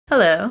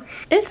Hello.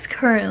 It's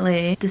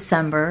currently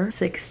December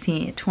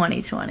 16th,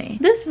 2020.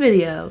 This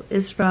video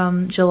is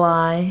from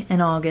July and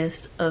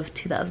August of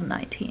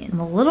 2019. I'm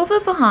a little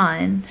bit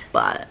behind,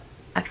 but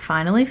I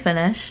finally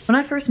finished. When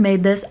I first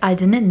made this, I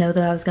didn't know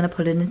that I was gonna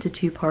put it into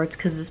two parts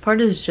because this part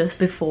is just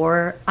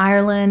before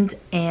Ireland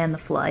and the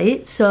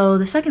flight. So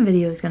the second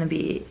video is gonna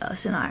be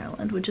us in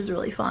Ireland, which is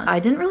really fun. I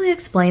didn't really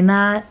explain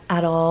that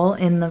at all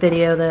in the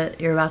video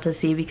that you're about to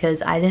see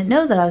because I didn't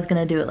know that I was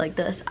gonna do it like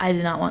this. I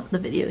did not want the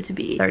video to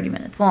be 30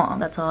 minutes long.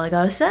 That's all I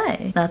gotta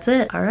say. That's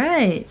it. All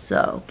right,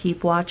 so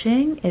keep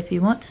watching if you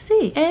want to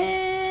see.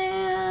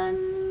 And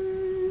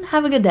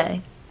have a good day.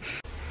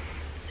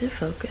 Is it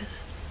focus?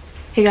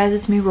 Hey guys,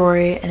 it's me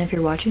Rory, and if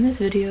you're watching this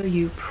video,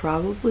 you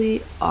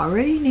probably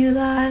already knew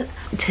that.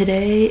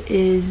 Today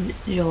is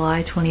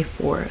July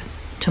 24th.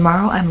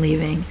 Tomorrow I'm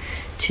leaving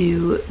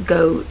to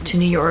go to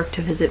New York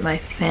to visit my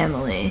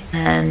family,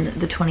 and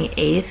the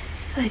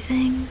 28th, I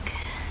think.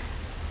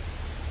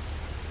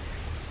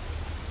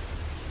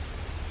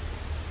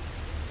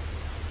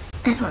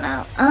 I don't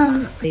know.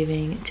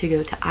 Leaving to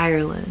go to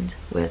Ireland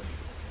with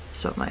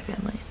some of my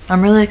family.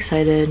 I'm really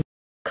excited.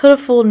 Could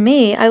have fooled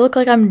me. I look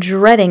like I'm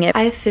dreading it.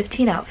 I have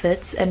 15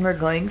 outfits and we're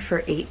going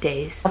for 8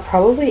 days. I'll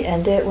probably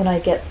end it when I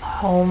get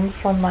home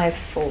from my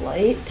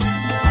flight.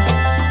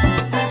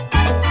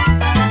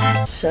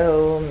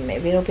 So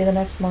maybe it'll be the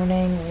next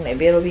morning.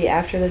 Maybe it'll be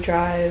after the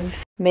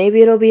drive.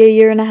 Maybe it'll be a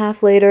year and a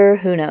half later.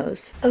 Who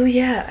knows? Oh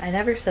yeah, I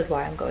never said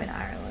why I'm going to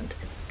Ireland.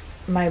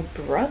 My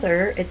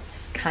brother,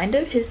 it's kind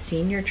of his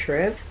senior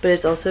trip, but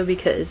it's also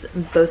because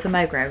both of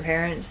my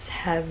grandparents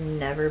have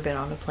never been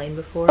on a plane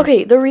before.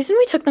 Okay, the reason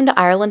we took them to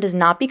Ireland is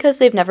not because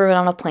they've never been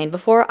on a plane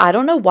before. I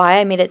don't know why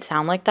I made it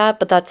sound like that,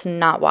 but that's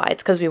not why.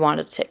 It's because we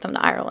wanted to take them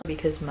to Ireland.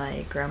 Because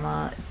my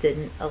grandma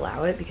didn't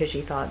allow it because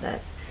she thought that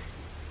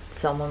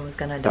someone was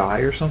gonna die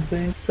or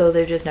something. So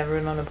they've just never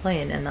been on a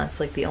plane, and that's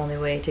like the only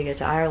way to get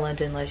to Ireland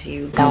unless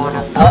you go on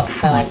a boat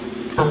for like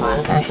a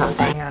month or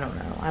something. I don't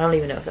know. I don't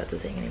even know if that's a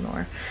thing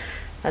anymore.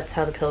 That's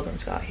how the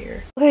Pilgrims got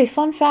here. Okay,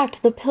 fun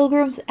fact, the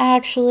Pilgrims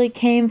actually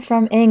came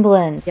from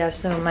England. Yeah,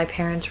 so my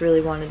parents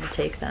really wanted to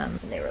take them.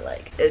 And they were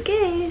like,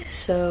 okay.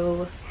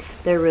 So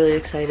they're really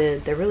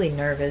excited. They're really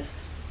nervous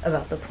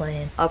about the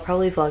plane. I'll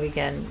probably vlog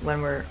again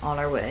when we're on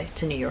our way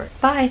to New York.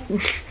 Bye.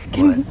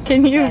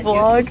 Can you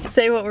vlog?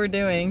 Say what we're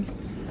doing.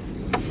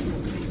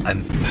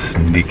 I'm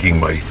sneaking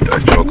my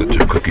chocolate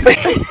chip cookies.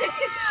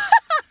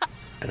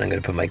 And I'm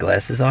gonna put my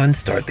glasses on,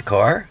 start the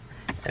car,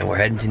 and we're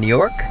heading to New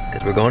York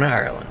because we're going to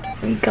Ireland.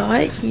 We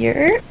got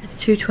here, it's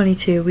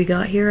 2:22. We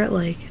got here at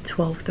like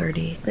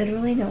 12:30.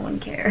 Literally no one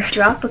cares.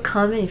 Drop a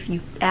comment if you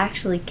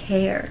actually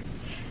care.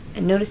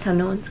 And notice how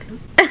no one's gonna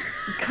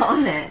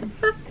comment.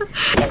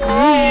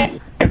 Hi!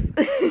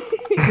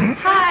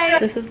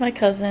 This is my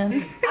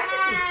cousin.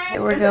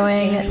 We're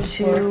going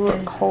to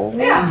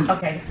Kohl's.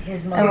 Okay.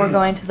 And we're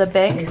going to the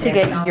bank to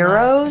get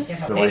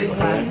euros.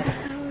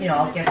 You know,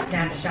 I'll get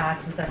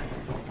snapshots and stuff.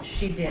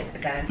 She did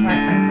that.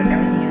 I put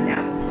everything in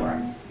now for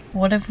us.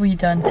 What have we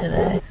done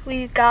today?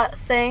 We got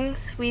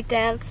things, we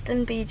danced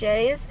in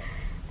BJ's,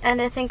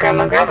 and I think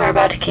Grandma and Grandpa are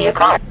about to key a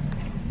car.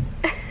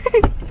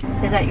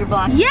 Is that your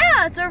vlog?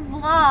 Yeah, it's our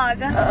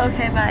vlog.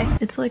 Okay, bye.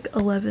 It's like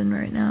 11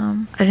 right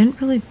now. I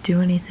didn't really do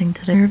anything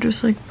today. We were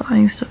just like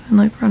buying stuff and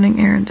like running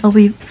errands. I'll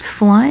be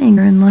flying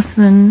in less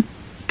than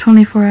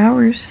 24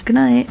 hours. Good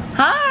night.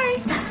 Hi!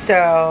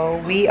 So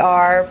we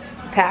are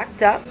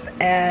packed up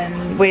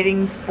and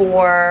waiting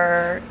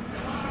for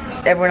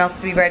everyone else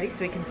to be ready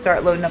so we can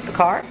start loading up the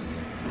car.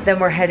 Then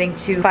we're heading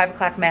to 5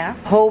 o'clock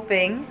mass,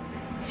 hoping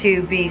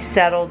to be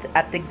settled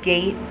at the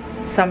gate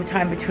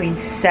sometime between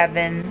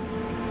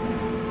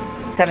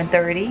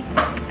 7:30,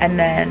 and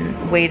then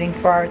waiting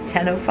for our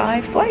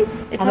 10:05 flight.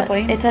 It's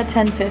at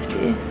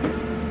 10:50.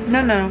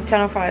 No,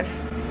 10:05.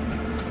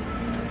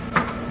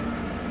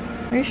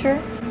 Are you sure?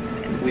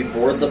 We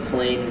board the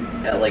plane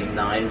at like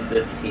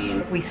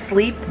 9:15. We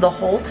sleep the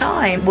whole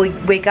time. We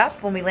wake up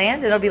when we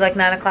land. It'll be like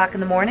 9 o'clock in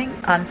the morning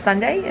on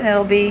Sunday, and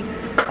it'll be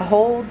a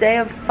whole day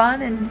of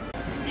fun and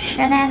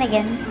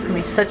Shenanigans. it's gonna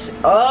be such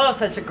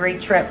a great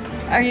trip.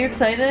 Are you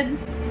excited?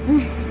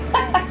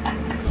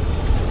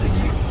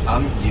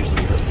 I'm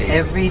usually her favorite.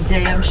 Every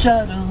day I'm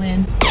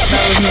shuttling.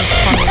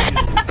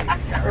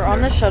 We're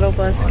on the shuttle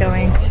bus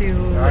going to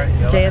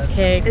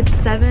JFK. It's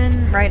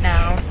 7 right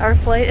now. Our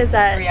flight is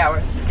at 3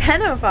 hours.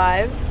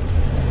 10:05.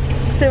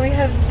 So we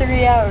have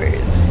 3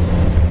 hours.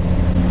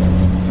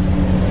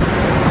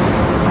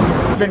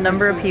 The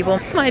number of people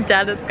my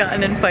dad has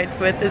gotten in fights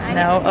with is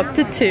now up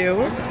to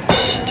 2.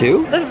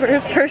 2? The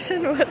first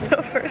person was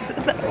a person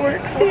that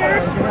works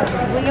here.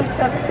 William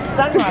took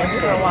Sunrise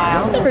for a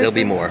while. There'll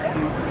be more.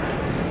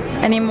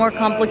 Any more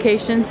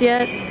complications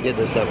yet? Yeah,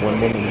 there's that one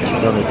woman, she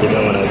was telling us to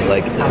go, and I was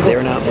like,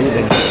 they're not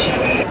moving.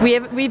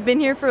 We've been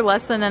here for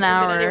less than an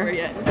hour.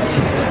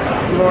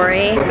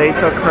 Lori. They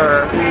took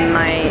her.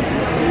 My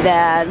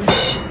dad.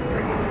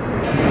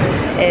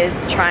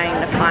 is trying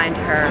to find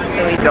her,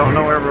 so we Don't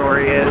know where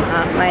Rory is.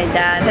 my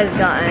dad has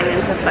gotten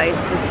into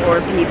fights with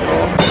 4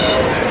 people.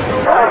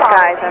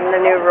 Guys, I'm the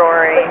new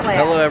Rory.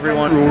 Hello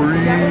everyone. Rory.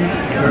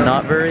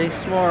 Not very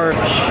smart.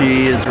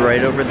 She is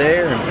right over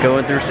there and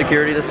going through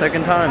security the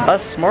second time.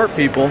 Us smart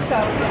people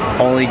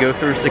only go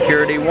through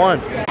security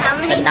once.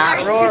 But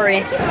not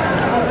Rory.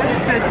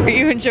 Are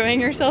you enjoying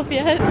yourself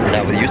yet?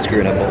 Not with you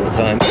screwing up all the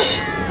time.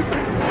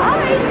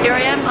 Hi, here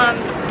I am on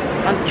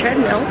the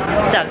treadmill.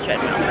 It's not a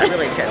treadmill, not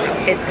really a treadmill.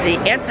 It's the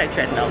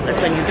anti-treadmill. That's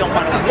when you don't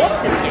want to walk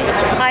to the gate.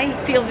 I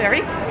feel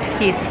very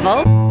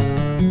peaceful.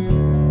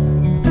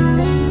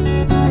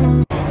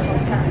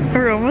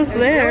 We're almost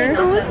there.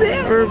 Almost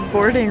there. We're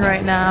boarding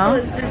right now.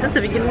 It's just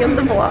the beginning of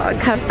the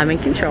vlog. I'm in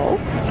control.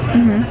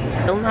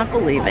 Still not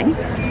believing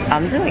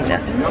I'm doing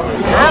this.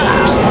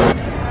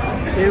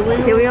 Here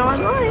we are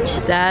online.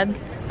 Dad,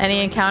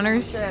 any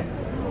encounters?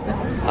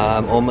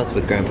 Almost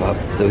with Grandpa,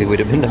 so he would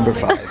have been number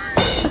 5.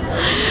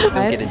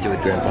 Don't get into it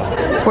with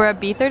Grandpa. We're at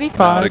B35.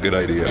 Not a good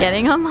idea.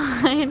 Getting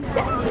online.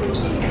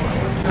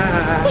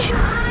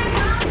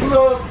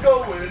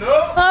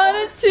 On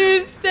a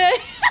Tuesday.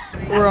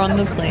 We're on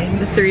the plane.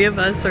 The 3 of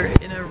us are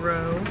in a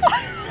row.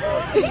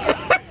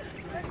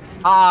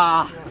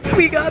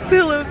 We got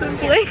pillows and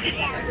blankets.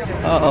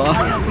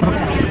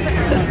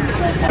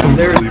 I'm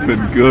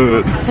sleeping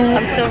good.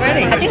 I'm so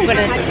ready. I think I'm going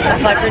to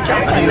apply for a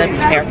job on the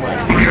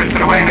airplane. We're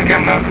just away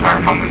again, those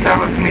smartphones and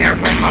tablets in the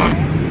airplane mode.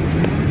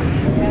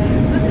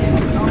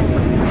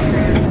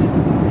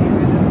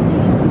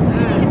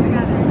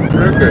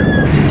 Okay.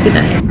 Good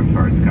night. Welcome to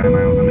our Sky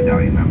Miles and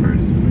Medallion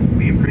members.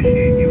 We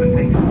appreciate you and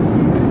thank you.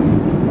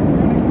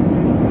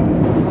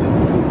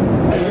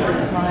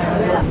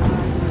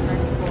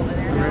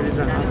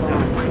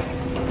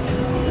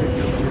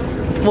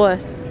 What?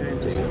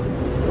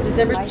 Does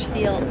everybody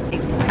feel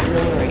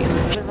exhilarating?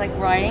 It was like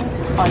riding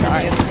on the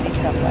New York City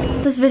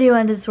subway. This video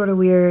ended sort of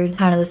weird,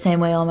 kind of the same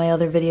way all my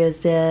other videos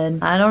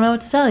did. I don't know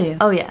what to tell you.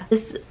 Oh yeah,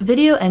 this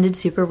video ended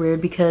super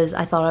weird because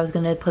I thought I was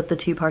gonna put the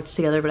 2 parts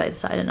together, but I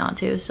decided not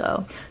to,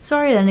 so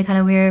sorry it ended kind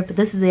of weird, but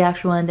this is the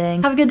actual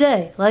ending. Have a good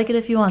day. Like it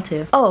if you want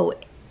to. Oh,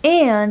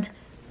 and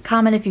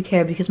comment if you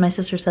care because my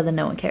sister said that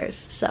no one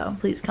cares, so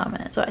please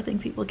comment. So I think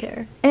people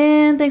care.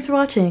 And thanks for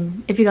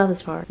watching if you got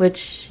this far,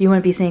 which you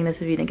wouldn't be seeing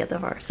this if you didn't get that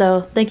far.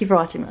 So thank you for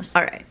watching this.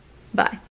 All right, bye.